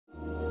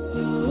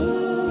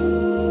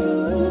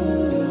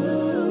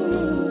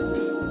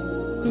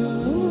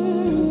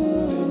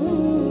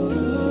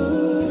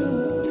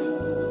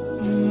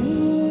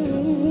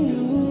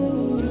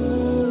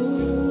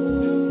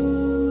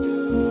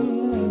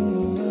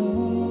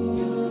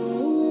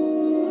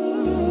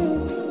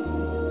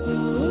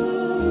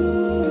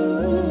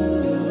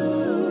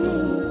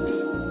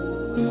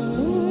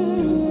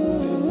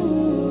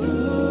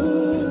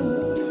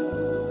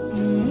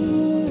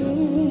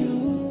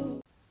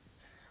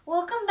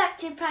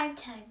to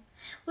Primetime.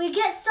 We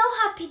get so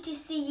happy to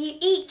see you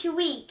each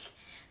week.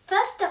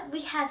 First up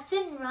we have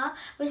Sinra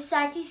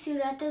reciting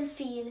Surah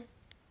Al-Fil.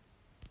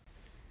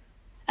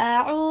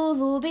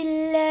 أعوذ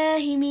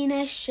بالله من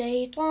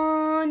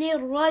الشيطان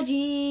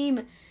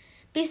الرجيم.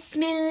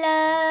 بسم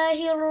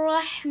الله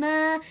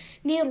الرحمن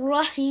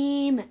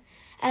الرحيم.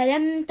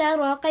 ألم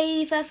تر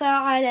كيف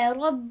فعل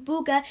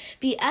ربك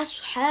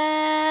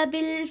بأصحاب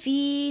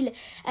الفيل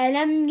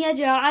ألم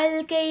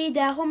يجعل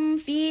كيدهم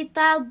في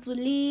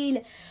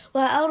تضليل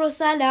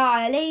وأرسل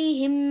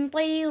عليهم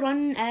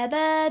طيرا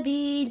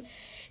أبابيل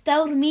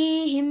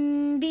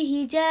ترميهم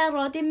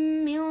بحجارة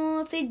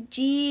من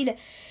سجيل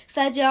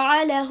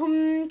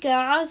فجعلهم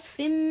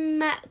كعصف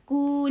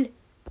مأكول.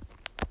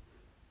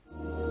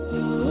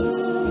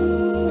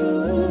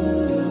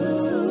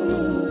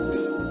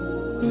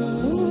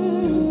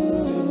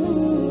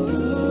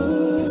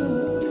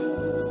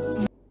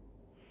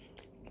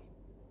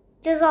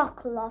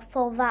 Jazakallah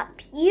for that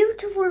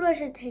beautiful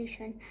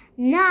recitation.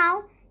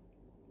 Now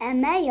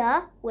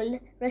Amaya will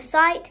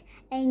recite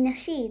a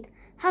nasheed.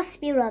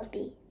 Hasbi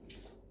Rabbi.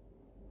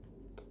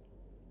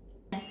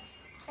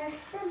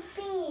 Hasbi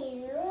Rabbi.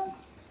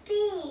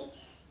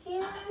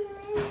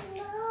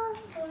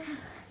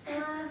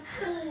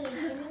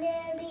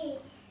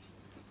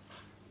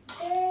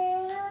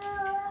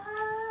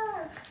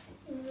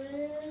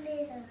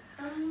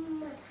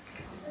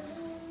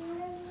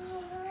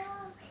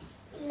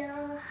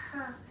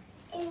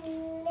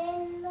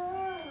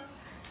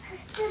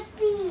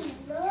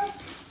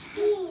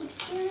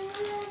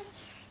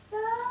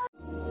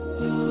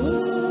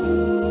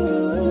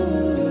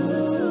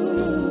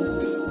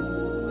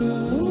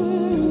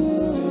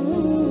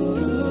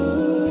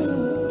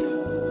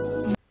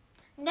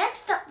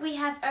 Next up we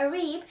have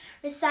Arib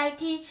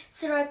reciting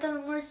Surah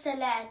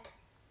Al-Mursalat.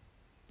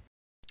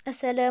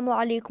 Assalamu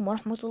alaikum wa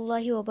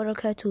rahmatullahi wa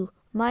barakatuh.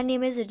 My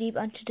name is Arib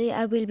and today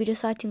I will be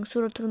reciting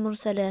Surah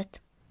Al-Mursalat.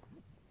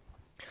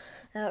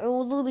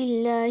 أعوذ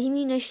بالله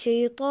من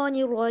الشيطان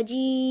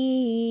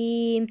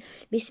الرجيم.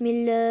 بسم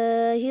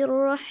الله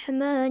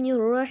الرحمن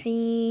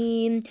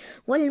الرحيم.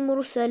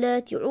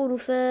 والمرسلات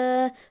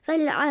عرفا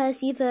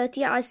فالعاصفات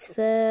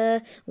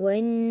عصفا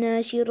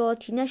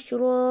والناشرات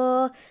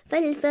نشرا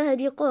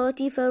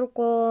فالفارقات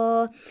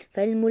فرقا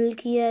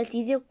فالملكيات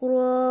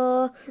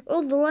ذكرا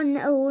عذرا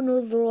أو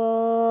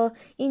نذرا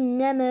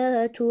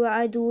إنما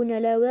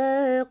توعدون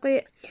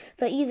لواقع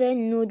فإذا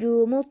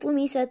النجوم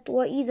طمست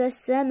وإذا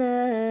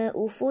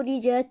السماء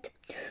فرجت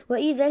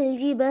وإذا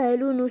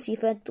الجبال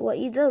نسفت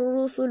وإذا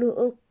الرسل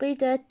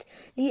أقتت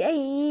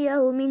لأي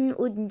يوم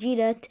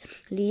أجلت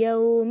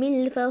ليوم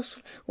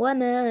الفصل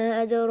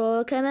وما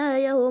أدراك ما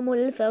يوم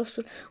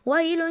الفصل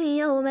ويل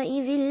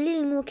يومئذ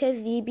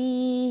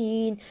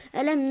للمكذبين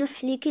ألم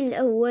نهلك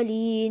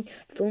الأولين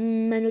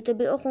ثم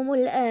نتبعهم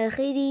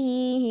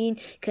الآخرين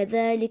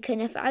كذلك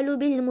نفعل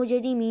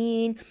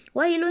بالمجرمين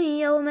ويل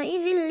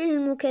يومئذ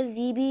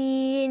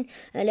للمكذبين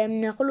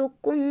ألم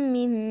نخلقكم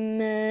من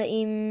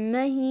ماء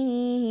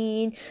مهين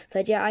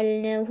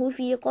فجعلناه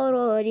في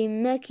قرار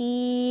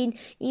مكين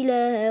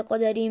إلى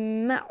قدر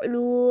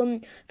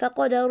معلوم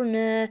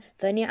فقدرنا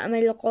فنعم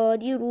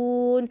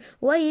القادرون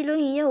ويل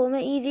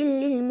يومئذ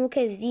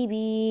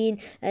للمكذبين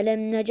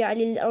ألم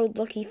نجعل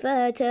الأرض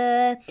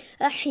كفاتا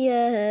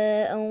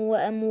أحياء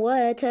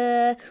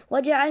وأمواتا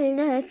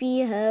وجعلنا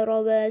فيها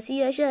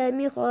رواسي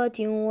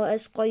شامخات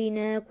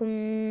وأسقيناكم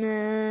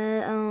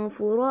ماء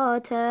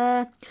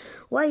فراتا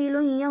ويل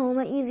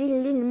يومئذ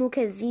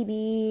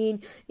للمكذبين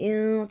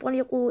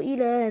انطلقوا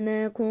إلى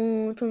ما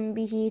كنتم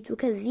به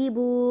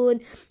تكذبون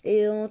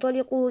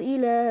انطلقوا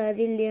إلى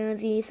ظل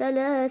ذي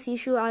 3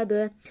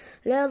 شعب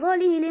لا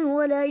ظليل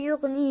ولا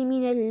يغني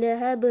من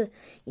اللهب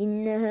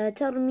إنها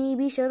ترمي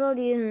بشرر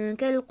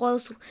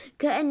كالقصر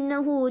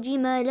كأنه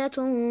جمالة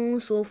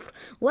صفر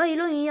ويل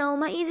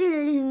يومئذ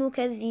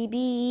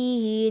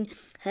للمكذبين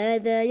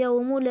هذا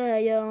يوم لا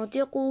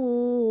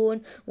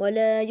ينطقون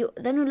ولا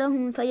يؤذن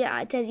لهم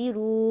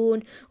فيعتذرون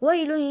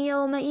ويل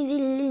يومئذ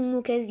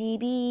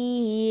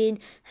للمكذبين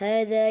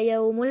هذا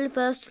يوم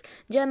الفصل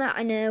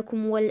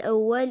جمعناكم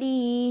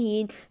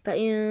والأولين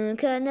فإن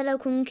كان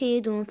لكم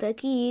كيد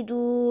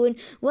فكيدون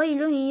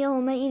ويل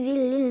يومئذ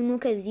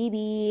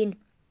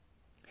للمكذبين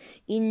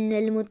إن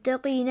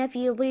المتقين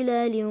في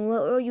ظلال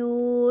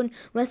وعيون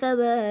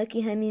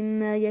وفواكه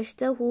مما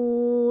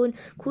يشتهون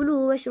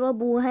كلوا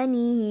واشربوا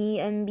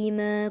هنيئا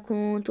بما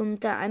كنتم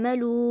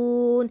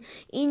تعملون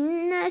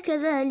إنا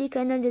كذلك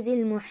نجزي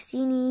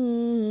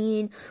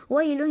المحسنين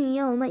ويل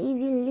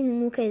يومئذ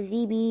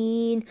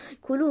للمكذبين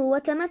كلوا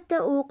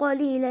وتمتعوا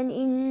قليلا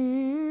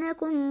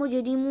إنكم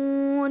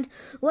مجرمون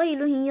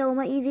ويل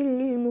يومئذ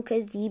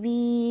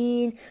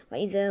للمكذبين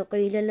وإذا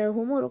قيل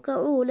لهم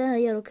اركعوا لا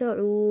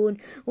يركعون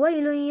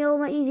ويل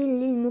يومئذ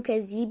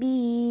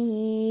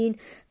للمكذبين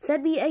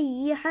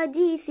فبأي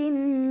حديث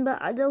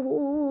بعده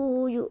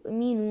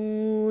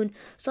يؤمنون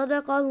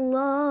صدق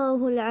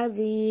الله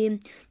العظيم.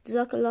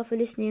 جزاك الله for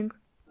listening.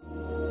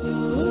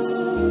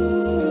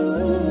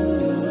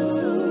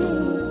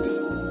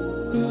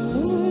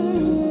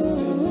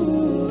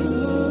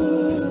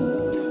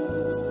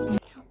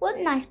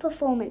 What nice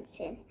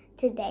performances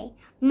today.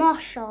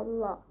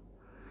 MashaAllah.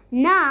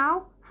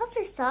 Now,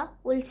 Hafisa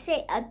will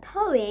say a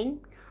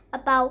poem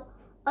about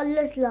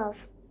Allah's love.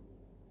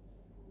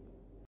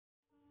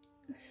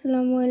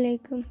 Assalamu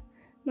alaikum.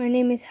 My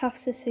name is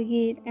Hafsa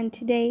Sagir, and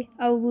today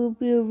I will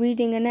be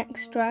reading an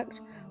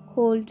extract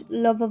called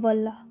Love of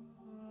Allah.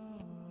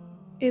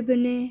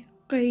 Ibn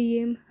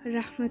Qayyim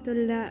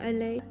Rahmatullah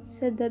alayh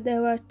said that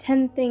there are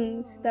 10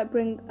 things that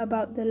bring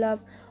about the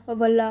love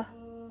of Allah.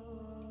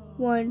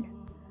 1.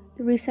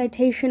 The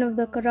recitation of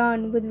the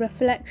Quran with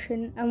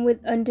reflection and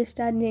with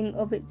understanding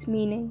of its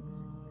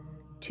meanings.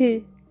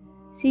 2.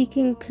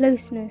 Seeking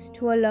closeness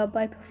to Allah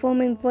by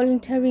performing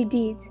voluntary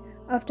deeds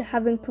after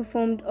having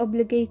performed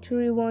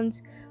obligatory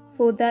ones,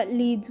 for that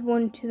leads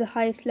one to the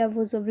highest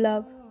levels of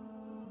love.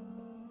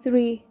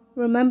 3.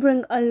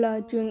 Remembering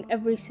Allah during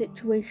every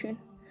situation.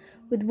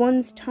 With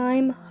one's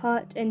time,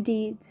 heart and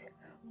deeds,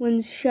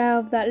 one's share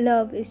of that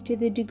love is to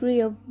the degree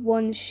of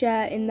one's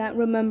share in that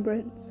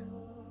remembrance.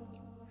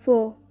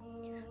 4.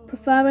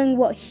 Preferring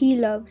what He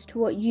loves to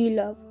what you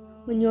love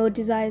when your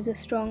desires are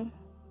strong.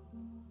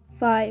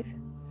 5.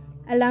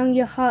 Allowing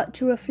your heart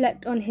to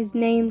reflect on His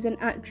names and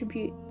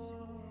attributes.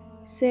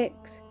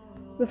 6.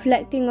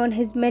 Reflecting on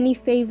His many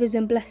favours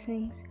and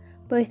blessings,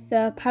 both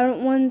the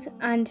apparent ones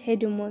and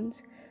hidden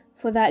ones,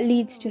 for that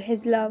leads to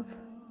His love.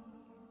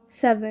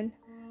 7.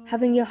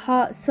 Having your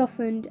heart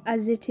softened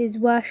as it is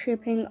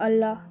worshipping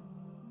Allah.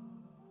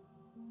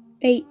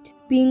 8.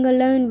 Being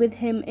alone with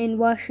Him in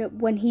worship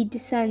when He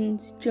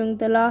descends during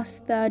the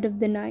last third of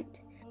the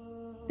night,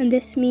 and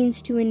this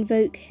means to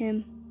invoke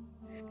Him,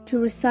 to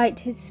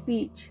recite His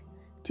speech,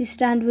 to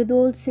stand with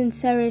all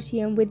sincerity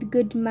and with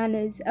good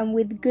manners and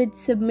with good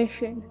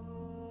submission,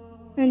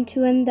 and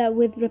to end that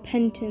with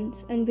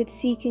repentance and with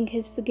seeking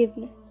His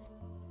forgiveness.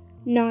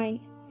 9.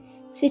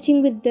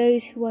 Sitting with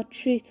those who are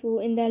truthful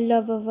in their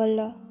love of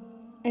Allah.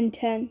 And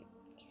 10.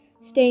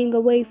 Staying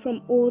away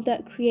from all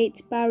that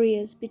creates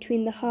barriers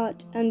between the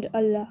heart and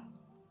Allah.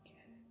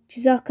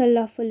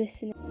 Jazakallah for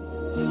listening.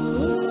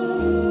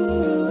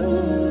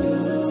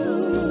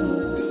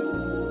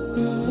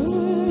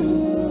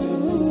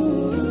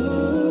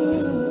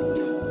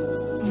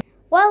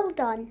 Well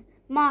done,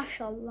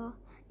 MashaAllah.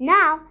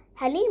 Now,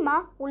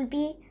 Halima will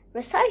be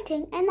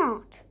reciting an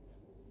art.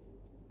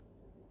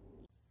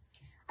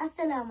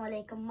 Assalamu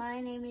alaikum.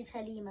 My name is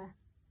Halima.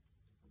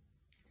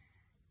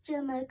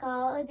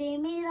 चमका दे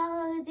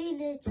मेरा दिल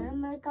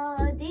चमका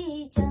दे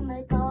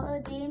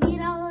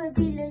मेरा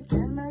दिल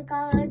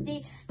चमका दे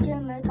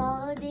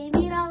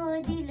मेरा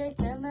दिल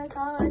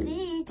चमका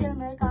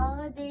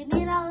दे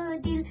मेरा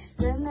दिल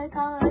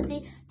चमका दे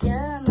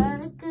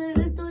चमक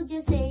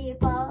तुझसे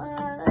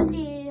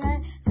पाते हैं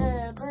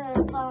सब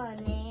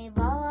पाने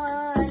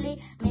वाले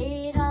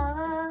मेरा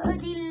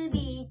दिल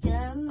भी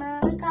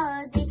चमका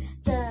दे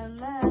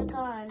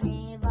चमकाने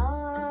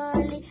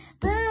वाले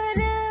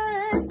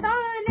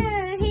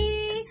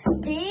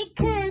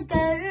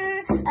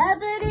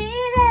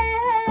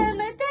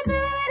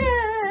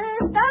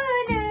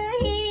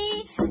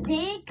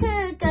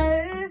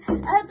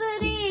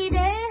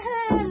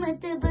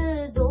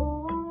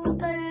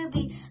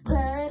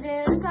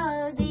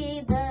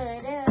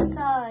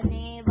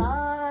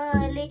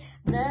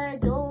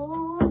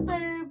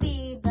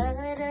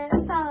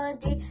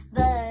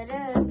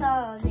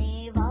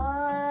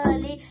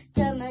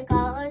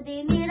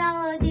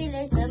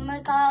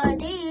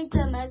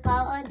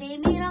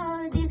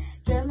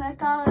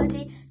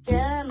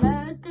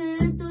चमक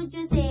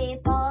तुझसे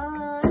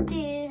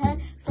पाते हैं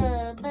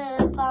सब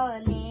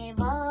पाने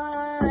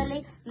वाले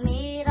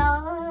मेरा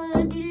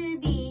दिल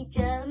भी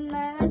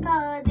चमका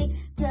दे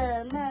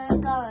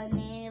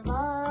चमकाने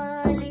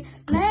वाले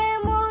मैं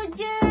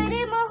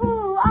मुजरिम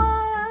हूँ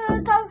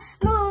आका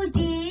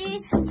मुझे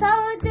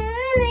साथ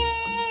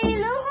ले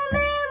लो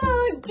मैं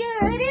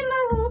मुजरिम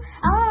हूँ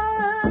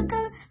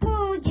आका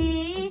मुझे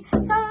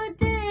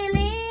साथ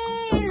ले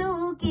लो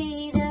कि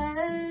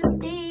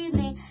रस्ते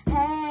में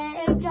है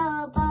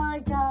चापा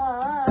जा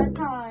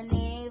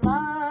थाने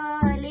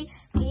वाले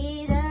कि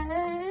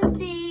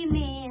रस्ते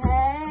में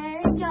है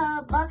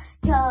चापा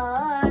जा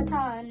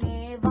थाने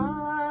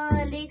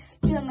वाले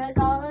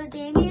चमका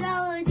दे मेरा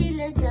दिल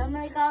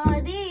चमका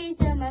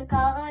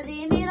दे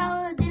मेरा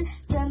दिल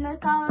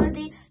चमका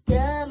दे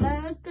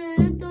चमक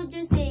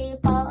तुझसे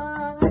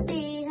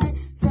पाते हैं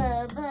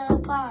सब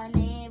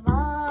पाने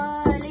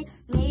वाले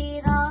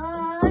मेरा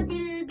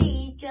दिल भी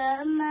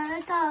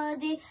चमका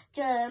दे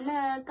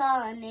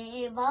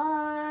चमकाने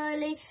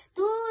वाले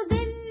तू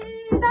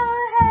जिंदा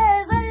है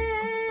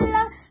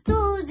वल्ला तू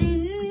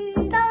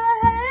जिंदा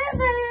है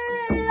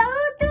वल्ला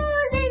तू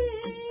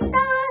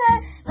जिंदा है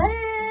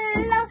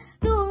वल्ला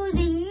तू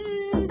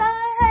जिंदा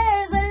है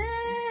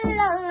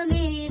वल्ला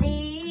मेरे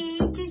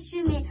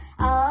चश्मे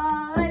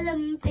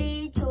आलम से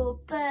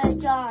छुप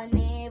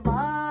जाने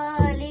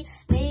वाले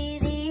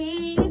मेरे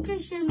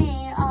चश्मे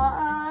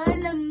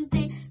आलम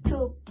से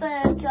छुप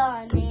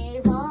जाने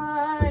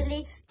वाले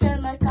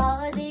चमका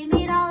दे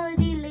मेरा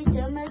दिल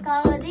चमका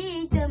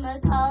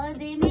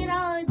दे मेरा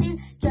दिल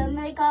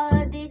चमका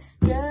दे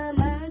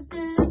चमक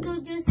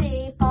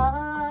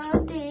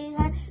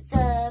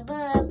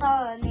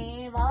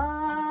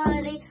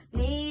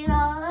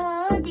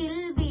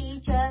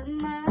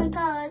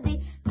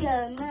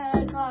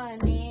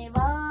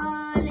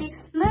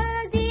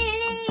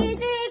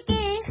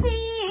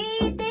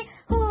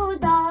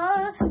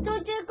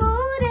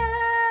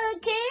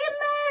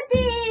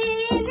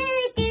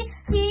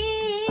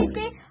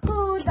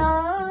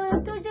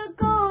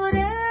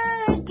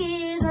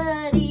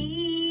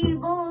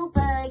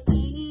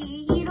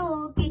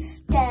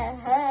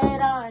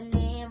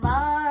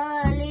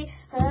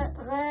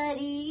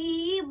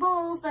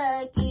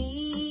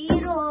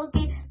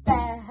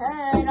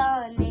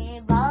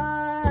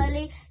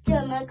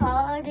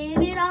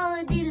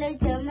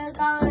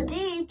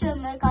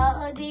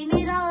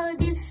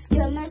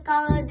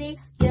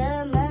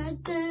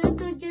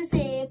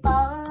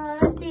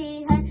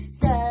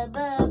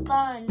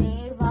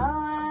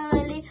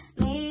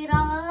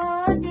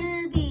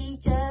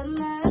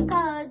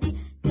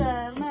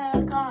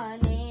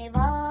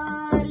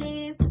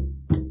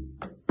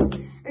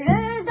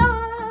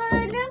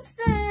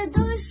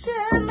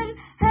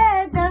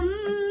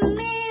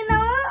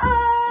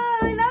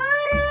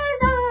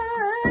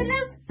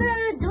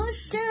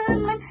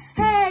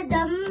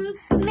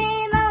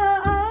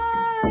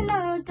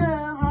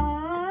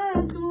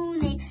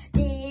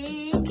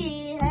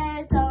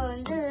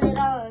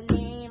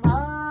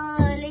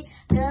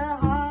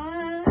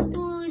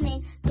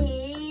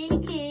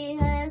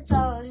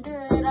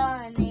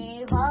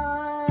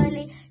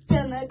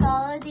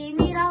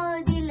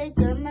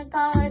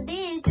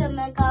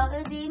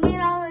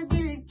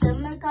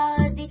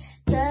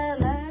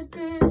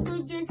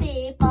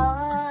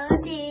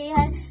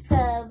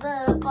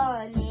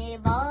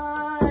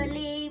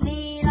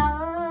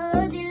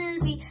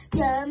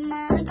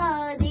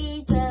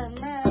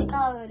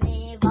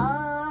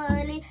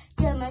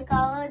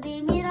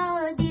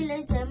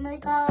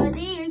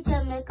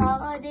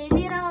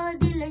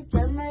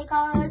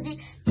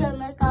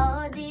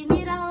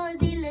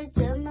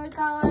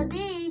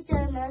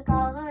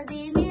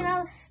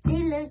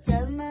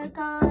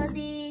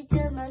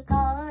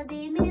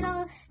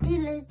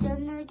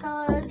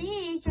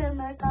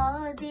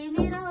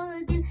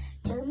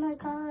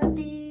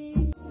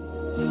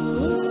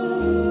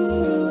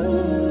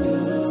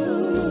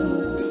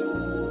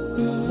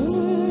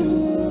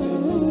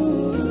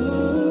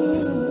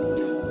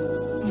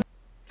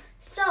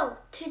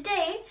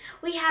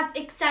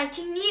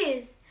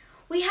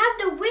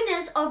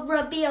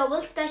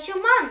Awwal special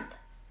month.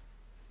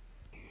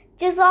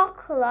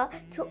 Jazakallah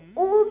to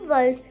all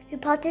those who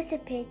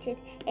participated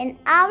in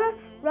our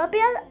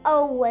Rabiul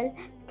Awwal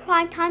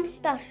Primetime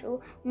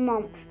special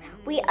month.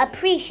 We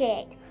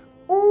appreciate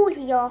all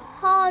your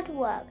hard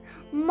work,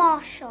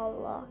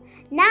 mashallah.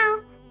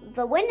 Now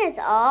the winners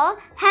are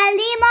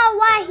Halima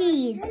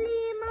Wahid,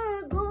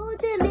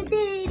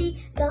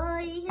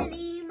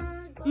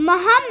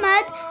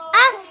 Muhammad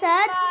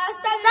Asad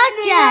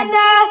Sajjad,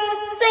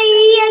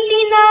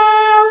 سيدنا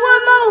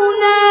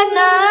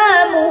ومولانا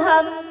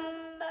محمد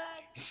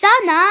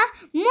Sana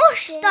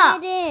Mushtaq,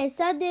 तेरे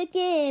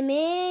सदके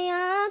में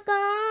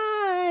आका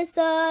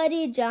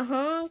सारी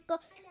जहां का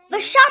the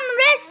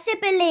Shamris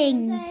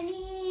siblings,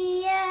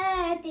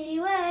 تحيات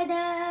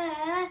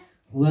الوداع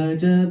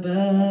وجب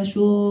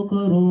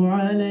الشكر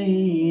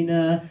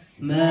علينا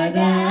ما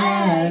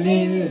دعا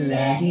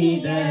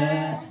لله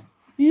داع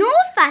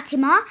Noor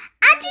Fatima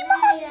and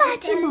Imam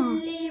Fatima,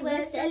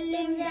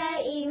 وسلم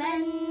دائما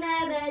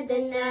أبدا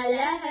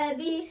على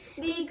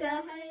حبيبك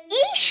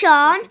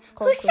Ishan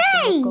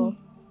Hussein,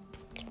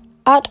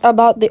 At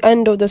about the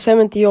end of the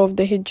 7th year of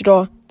the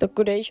Hijrah, the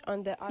Quraysh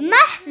and the Arabs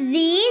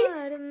Mahdi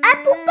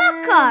Abu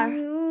Bakr,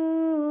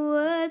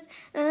 was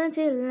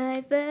until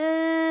I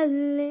fell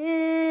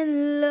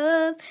in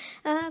love.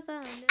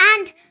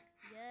 and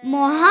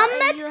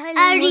Muhammad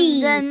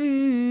Arif.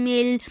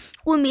 المزمل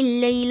قم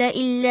الليل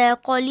إلا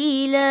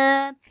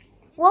قليلا.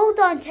 Well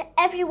done to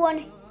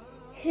everyone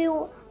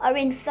who are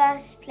in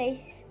first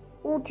place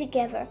all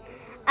together,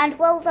 and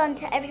well done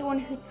to everyone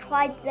who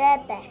tried their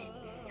best.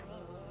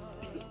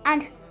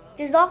 And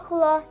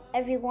Jazakallah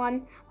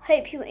everyone,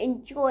 hope you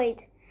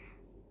enjoyed.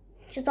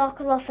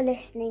 Jazakallah for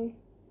listening.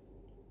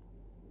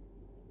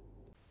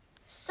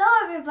 So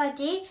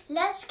everybody,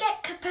 let's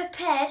get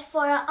prepared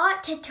for our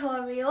art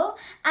tutorial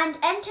and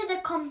enter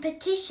the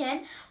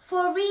competition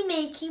for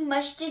remaking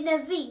Masjid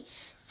Nabi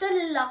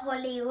Sallallahu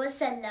Alaihi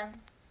Wasallam.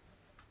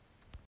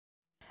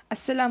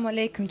 Assalamu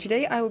alaikum.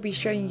 Today I will be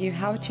showing you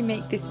how to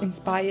make this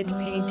inspired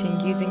painting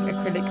using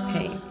acrylic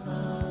paint.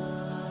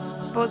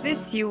 For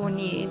this you will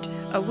need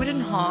a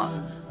wooden heart,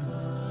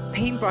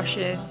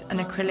 paintbrushes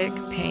and acrylic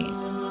paint.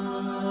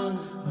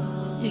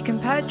 You can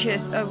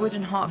purchase a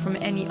wooden heart from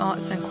any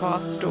arts and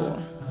crafts store.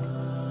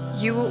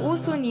 You will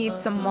also need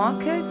some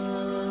markers,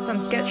 some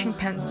sketching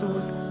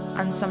pencils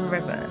and some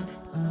ribbon.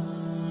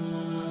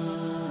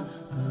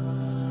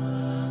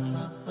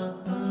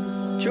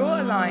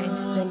 Draw a line,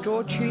 then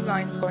draw 2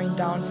 lines going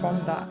down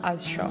from that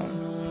as shown.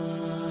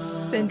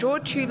 Then draw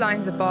 2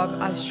 lines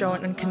above as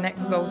shown and connect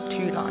those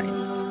 2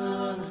 lines.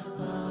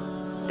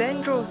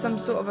 Then draw some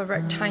sort of a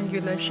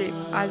rectangular shape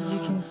as you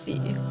can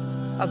see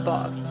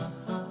above.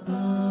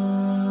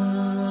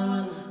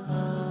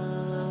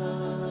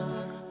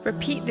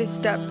 Repeat this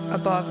step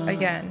above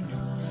again.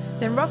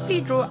 Then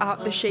roughly draw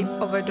out the shape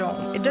of a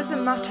dome. It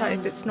doesn't matter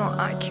if it's not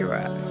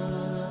accurate.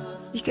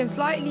 You can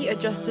slightly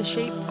adjust the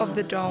shape of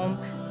the dome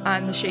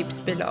and the shapes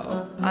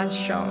below as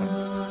shown.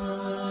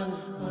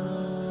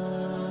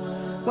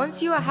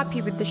 Once you are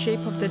happy with the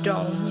shape of the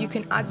dome, you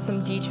can add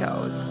some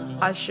details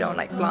as shown,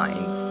 like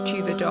lines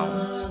to the dome.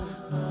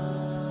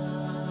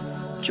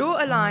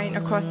 Draw a line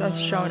across as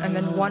shown and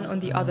then one on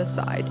the other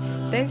side.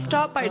 Then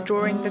start by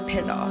drawing the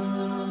pillar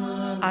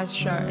as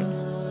shown.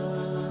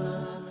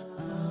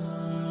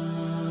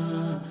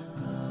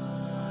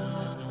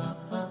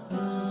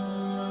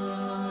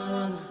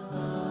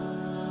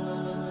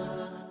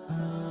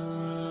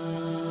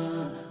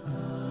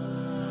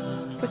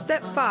 For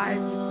step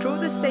 5, draw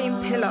the same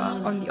pillar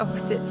on the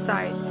opposite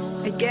side.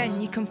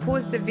 Again, you can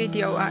pause the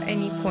video at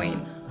any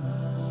point.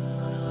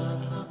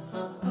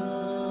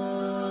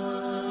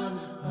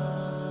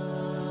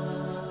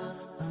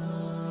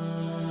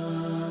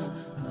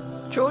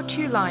 Draw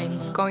 2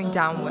 lines going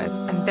downwards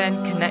and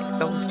then connect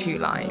those 2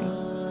 lines.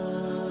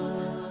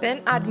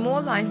 Then add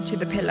more lines to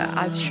the pillar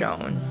as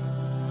shown.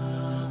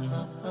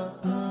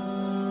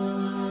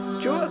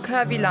 Draw a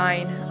curvy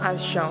line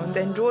as shown,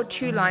 then draw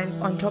 2 lines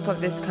on top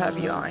of this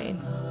curvy line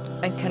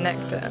and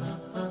connect them.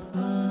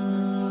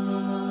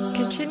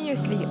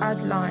 Continuously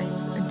add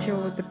lines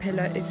until the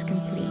pillar is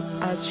complete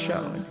as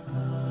shown.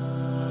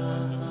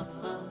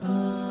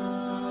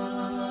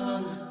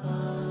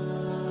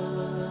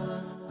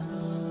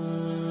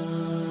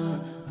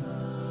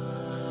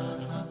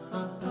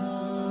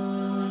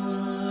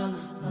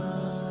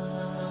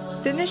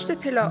 Finish the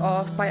pillar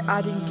off by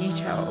adding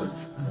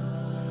details.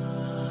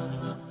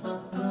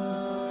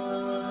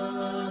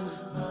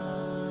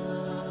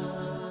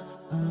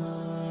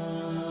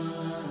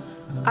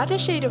 Add a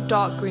shade of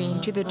dark green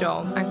to the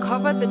dome and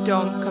cover the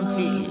dome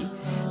completely.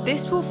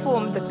 This will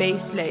form the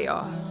base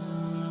layer.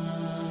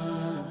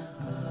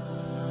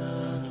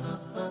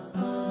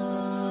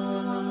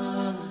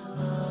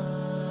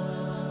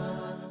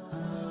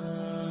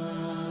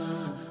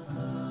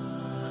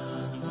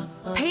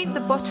 Paint the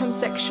bottom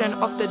section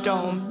of the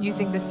dome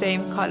using the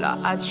same color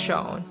as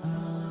shown.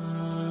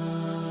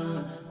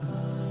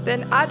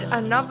 Then add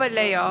another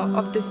layer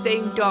of the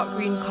same dark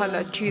green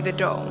color to the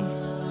dome.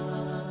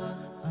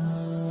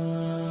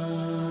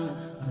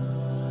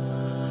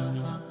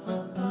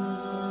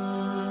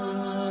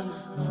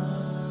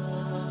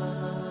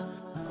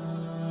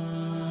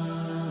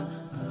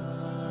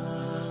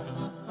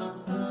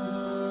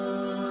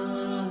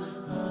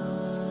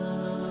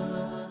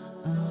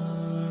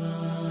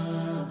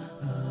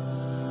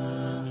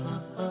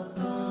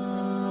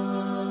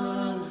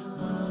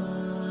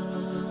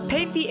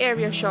 paint the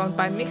area shown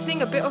by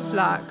mixing a bit of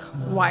black,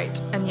 white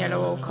and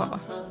yellow ochre.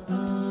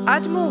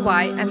 Add more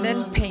white and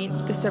then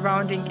paint the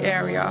surrounding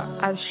area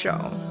as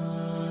shown.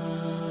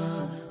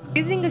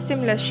 Using a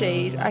similar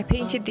shade, I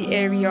painted the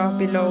area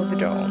below the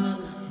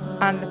dome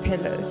and the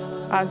pillars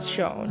as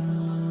shown.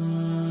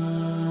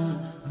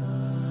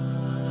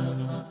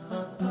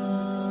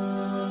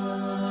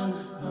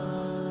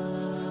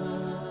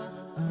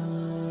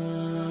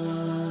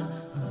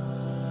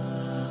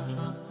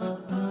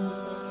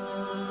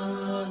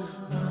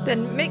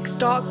 Then mix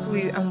dark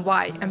blue and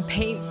white and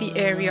paint the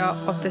area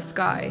of the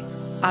sky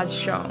as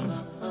shown.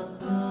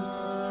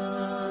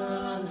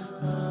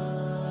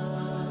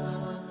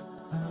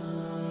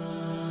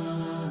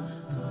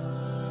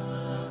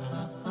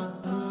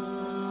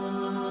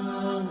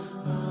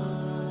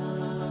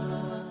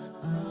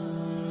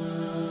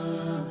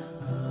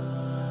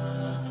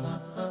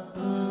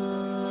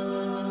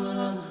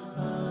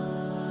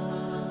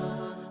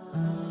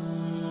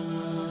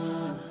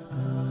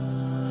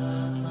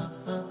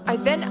 I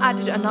then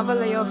added another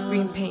layer of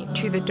green paint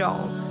to the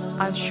dome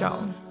as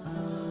shown.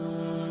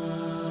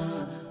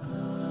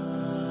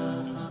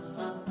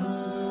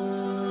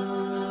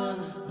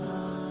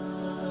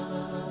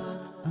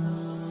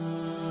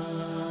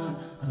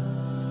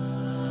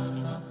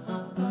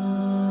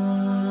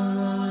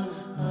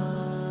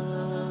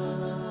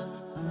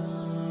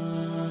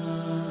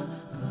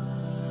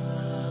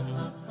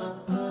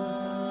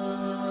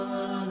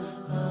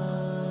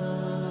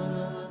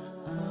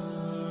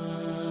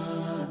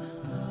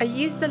 I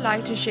used the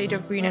lighter shade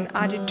of green and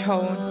added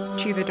tone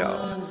to the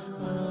dome.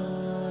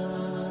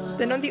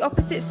 Then on the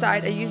opposite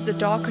side I used a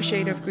darker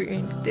shade of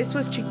green. This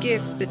was to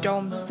give the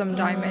dome some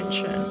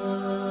dimension.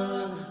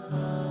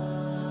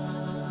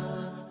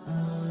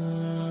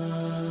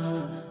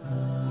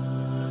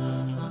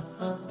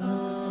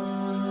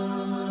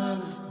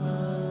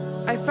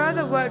 I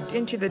further worked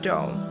into the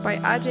dome by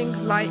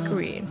adding light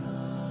green.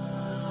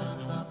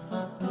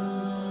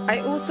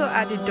 I also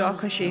added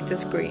darker shades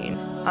of green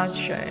as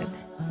shown.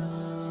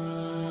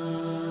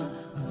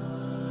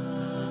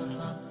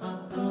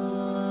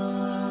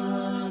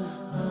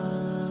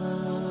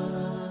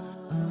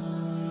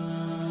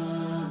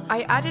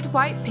 I added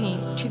white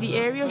paint to the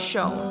area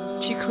shown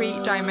to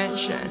create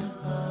dimension.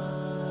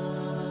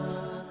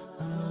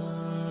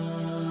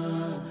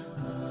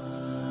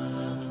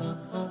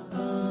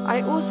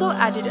 I also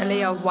added a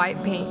layer of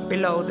white paint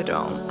below the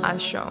dome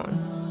as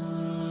shown.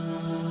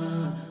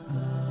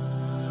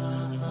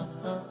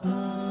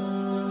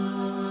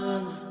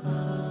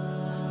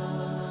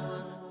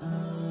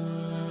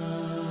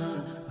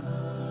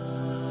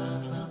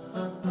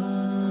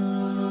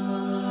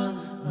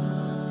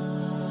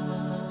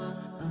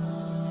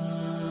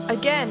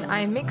 Again,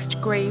 I mixed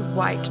grey,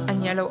 white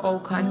and yellow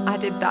ochre and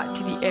added that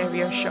to the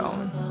area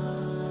shown.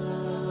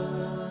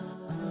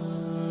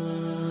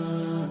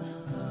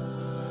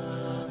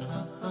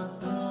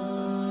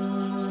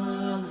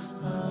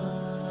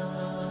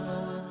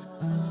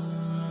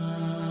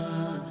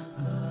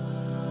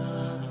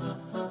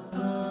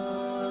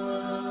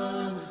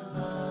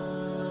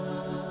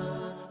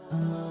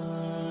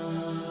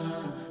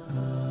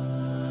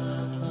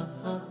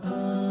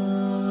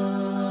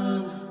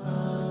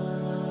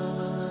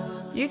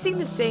 Using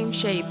the same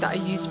shade that I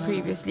used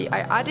previously, I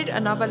added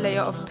another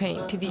layer of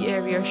paint to the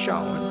area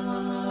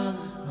shown.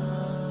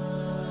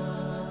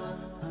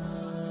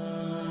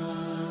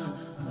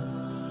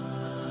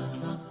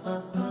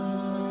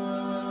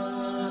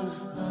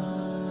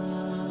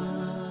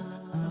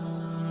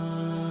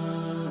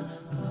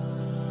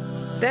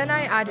 Then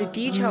I added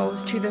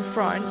details to the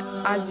front,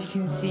 as you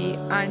can see,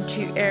 and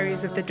to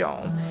areas of the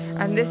dome,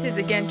 and this is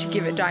again to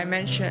give it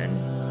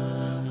dimension.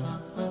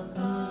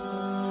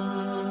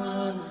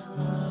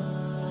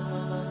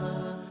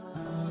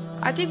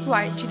 Adding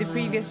white to the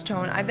previous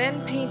tone, I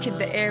then painted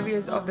the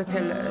areas of the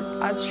pillars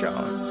as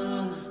shown.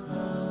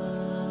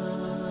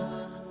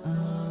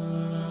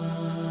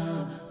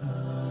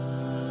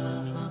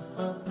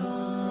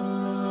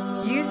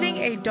 Using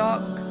a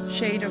dark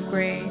shade of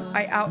grey,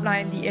 I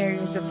outlined the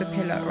areas of the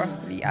pillar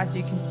roughly, as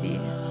you can see.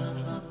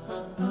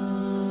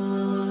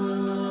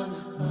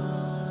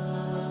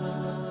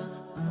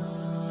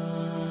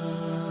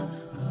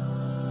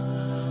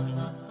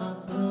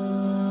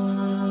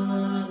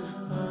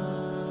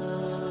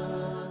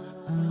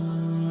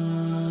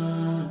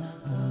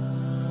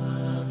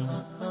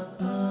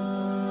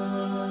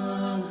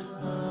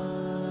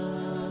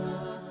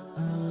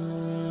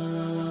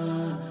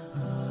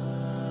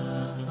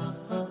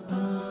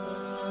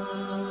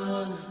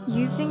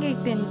 Using a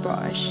thin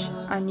brush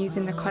and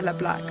using the colour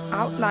black,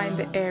 outline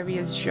the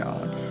areas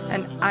shown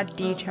and add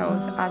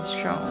details as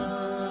shown.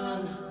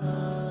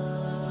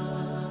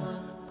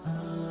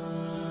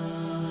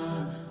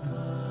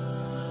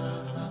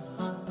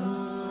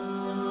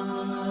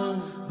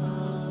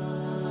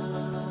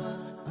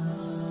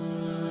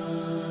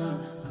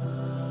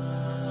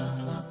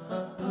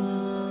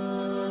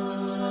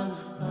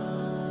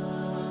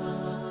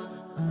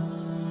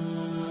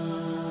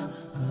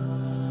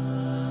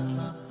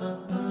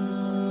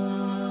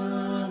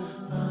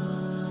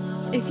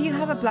 If you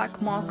have a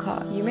black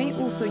marker, you may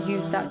also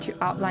use that to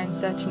outline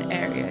certain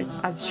areas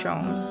as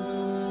shown.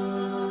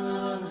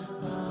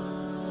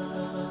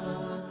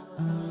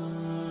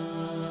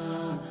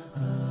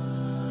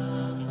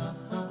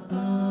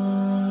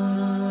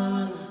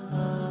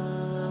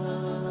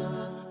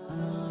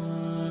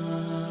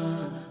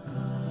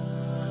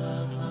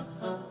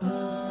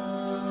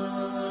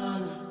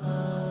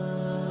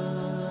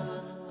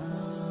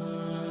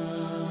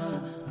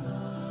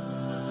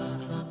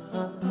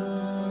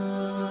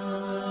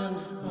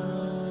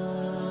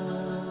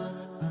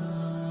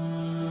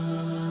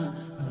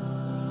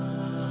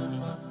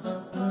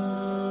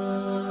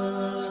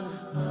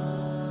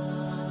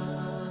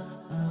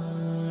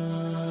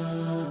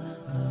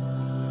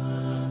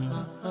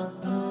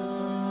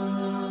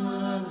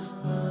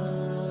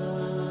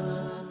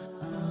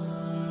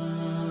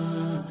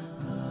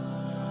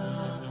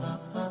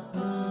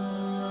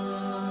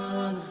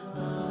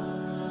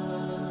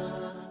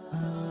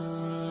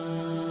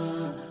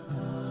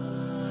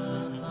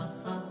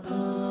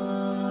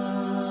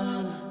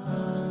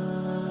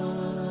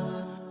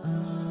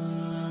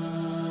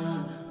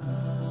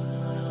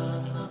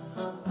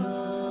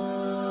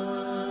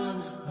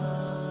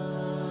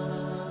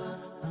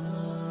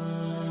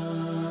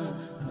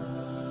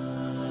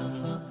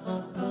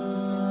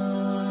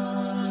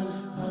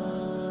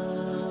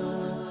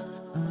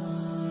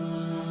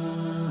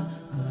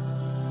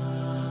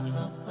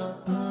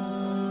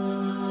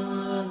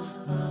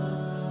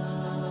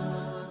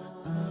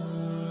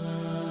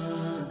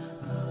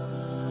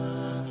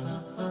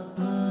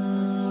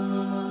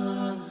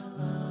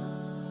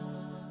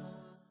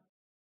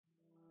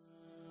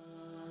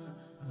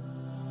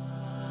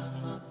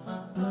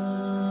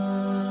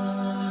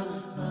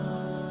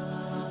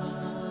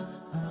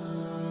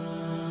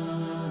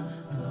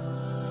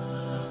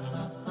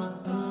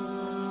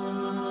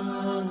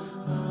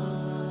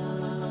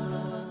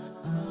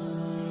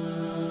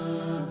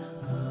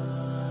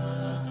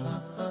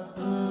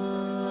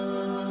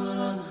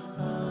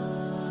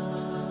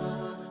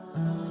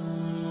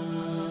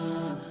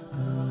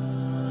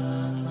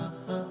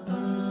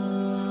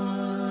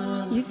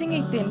 Using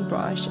a thin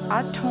brush,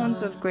 add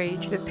tones of grey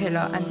to the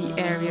pillar and the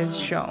areas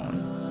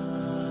shown.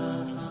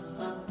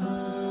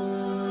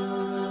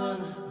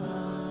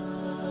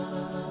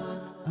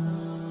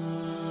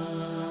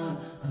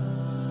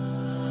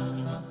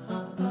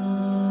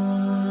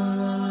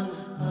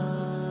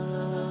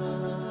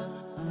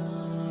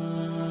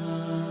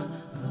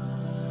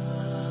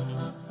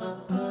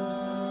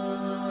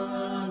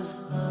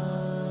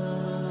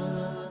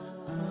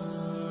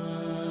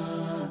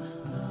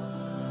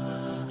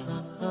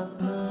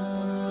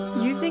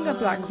 Using a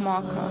black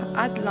marker,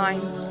 add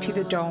lines to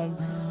the dome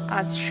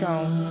as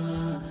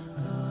shown.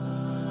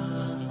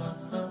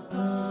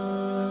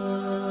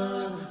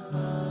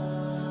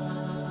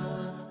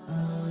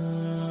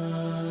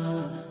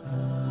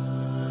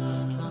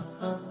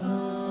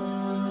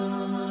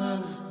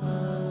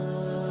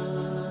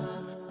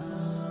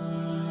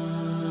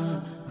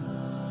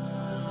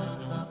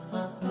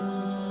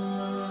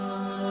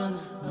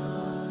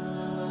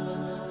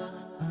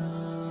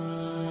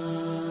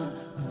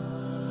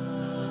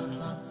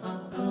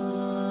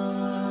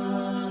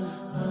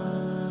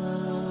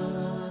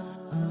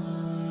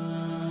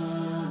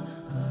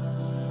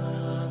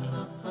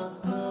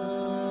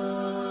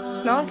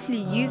 Lastly,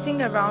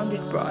 using a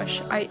rounded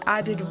brush, I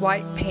added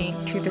white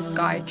paint to the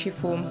sky to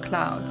form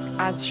clouds,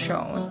 as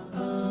shown.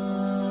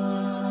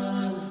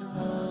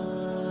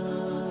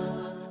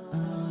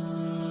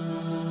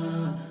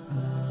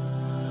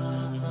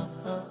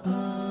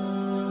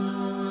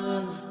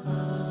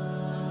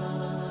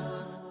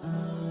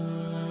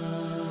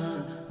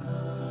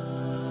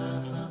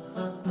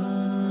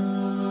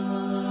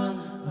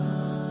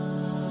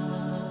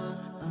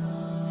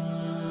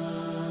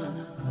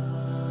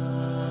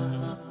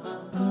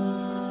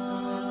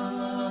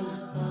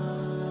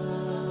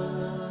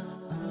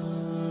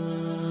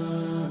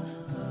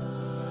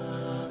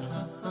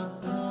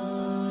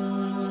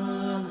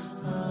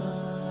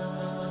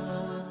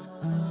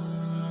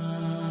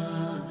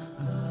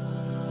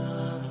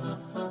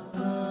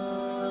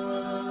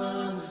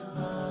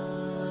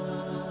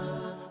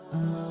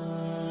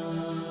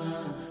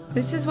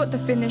 This is what the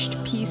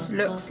finished piece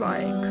looks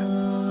like.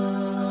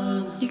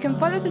 You can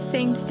follow the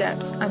same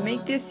steps and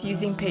make this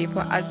using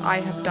paper as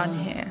I have done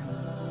here.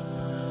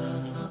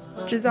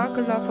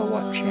 Jazakallah for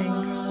watching.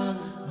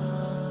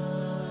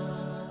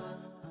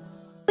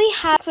 We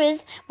have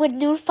quiz with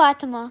Nur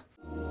Fatima.